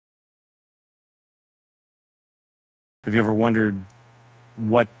Have you ever wondered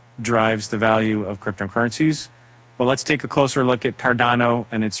what drives the value of cryptocurrencies? Well, let's take a closer look at Cardano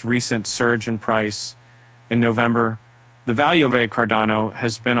and its recent surge in price in November. The value of Cardano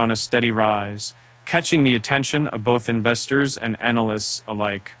has been on a steady rise, catching the attention of both investors and analysts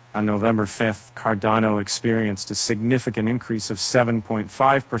alike. On November 5th, Cardano experienced a significant increase of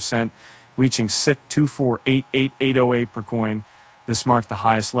 7.5%, reaching $248,808 per coin. This marked the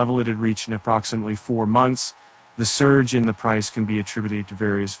highest level it had reached in approximately 4 months. The surge in the price can be attributed to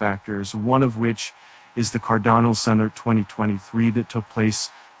various factors, one of which is the Cardano Summit 2023 that took place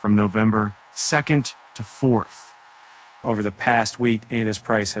from November 2nd to 4th. Over the past week, ADA's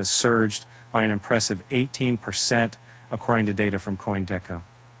price has surged by an impressive 18%, according to data from CoinDeco.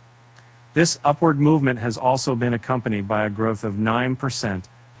 This upward movement has also been accompanied by a growth of 9%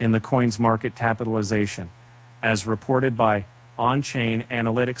 in the coin's market capitalization, as reported by on-chain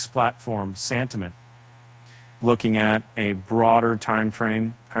analytics platform Santiment. Looking at a broader time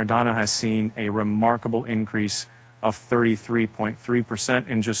frame, Cardano has seen a remarkable increase of 33.3%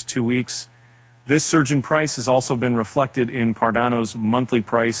 in just 2 weeks. This surge in price has also been reflected in Cardano's monthly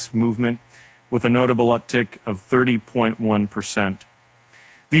price movement, with a notable uptick of 30.1%.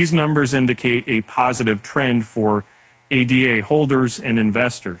 These numbers indicate a positive trend for ADA holders and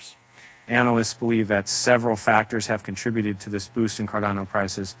investors. Analysts believe that several factors have contributed to this boost in Cardano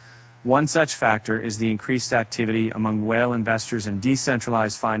prices. One such factor is the increased activity among whale investors in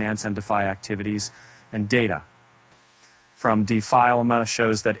decentralized finance and DeFi activities, and data from DeFi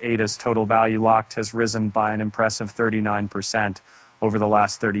shows that ADA's total value locked has risen by an impressive 39% over the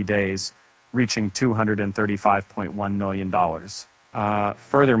last 30 days, reaching $235.1 million.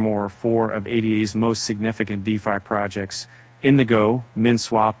 Furthermore, 4 of ADA's most significant DeFi projects, Indigo,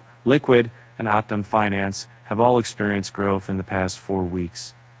 MinSwap, Liquid, and Optum Finance, have all experienced growth in the past 4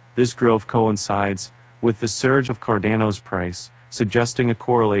 weeks. This growth coincides with the surge of Cardano's price, suggesting a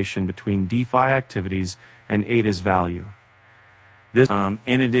correlation between DeFi activities and ADA's value.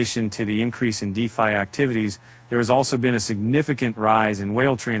 In addition to the increase in DeFi activities, there has also been a significant rise in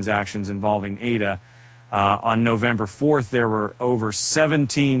whale transactions involving ADA. On November 4th, there were over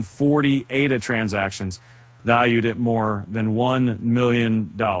 1,740 ADA transactions valued at more than $1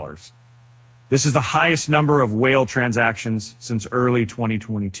 million. This is the highest number of whale transactions since early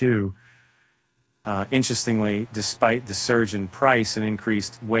 2022. Interestingly, despite the surge in price and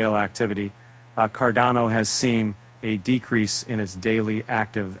increased whale activity, Cardano has seen a decrease in its daily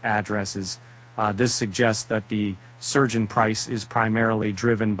active addresses. This suggests that the surge in price is primarily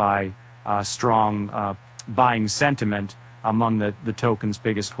driven by strong buying sentiment among the token's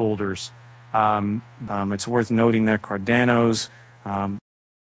biggest holders. It's worth noting that Cardano's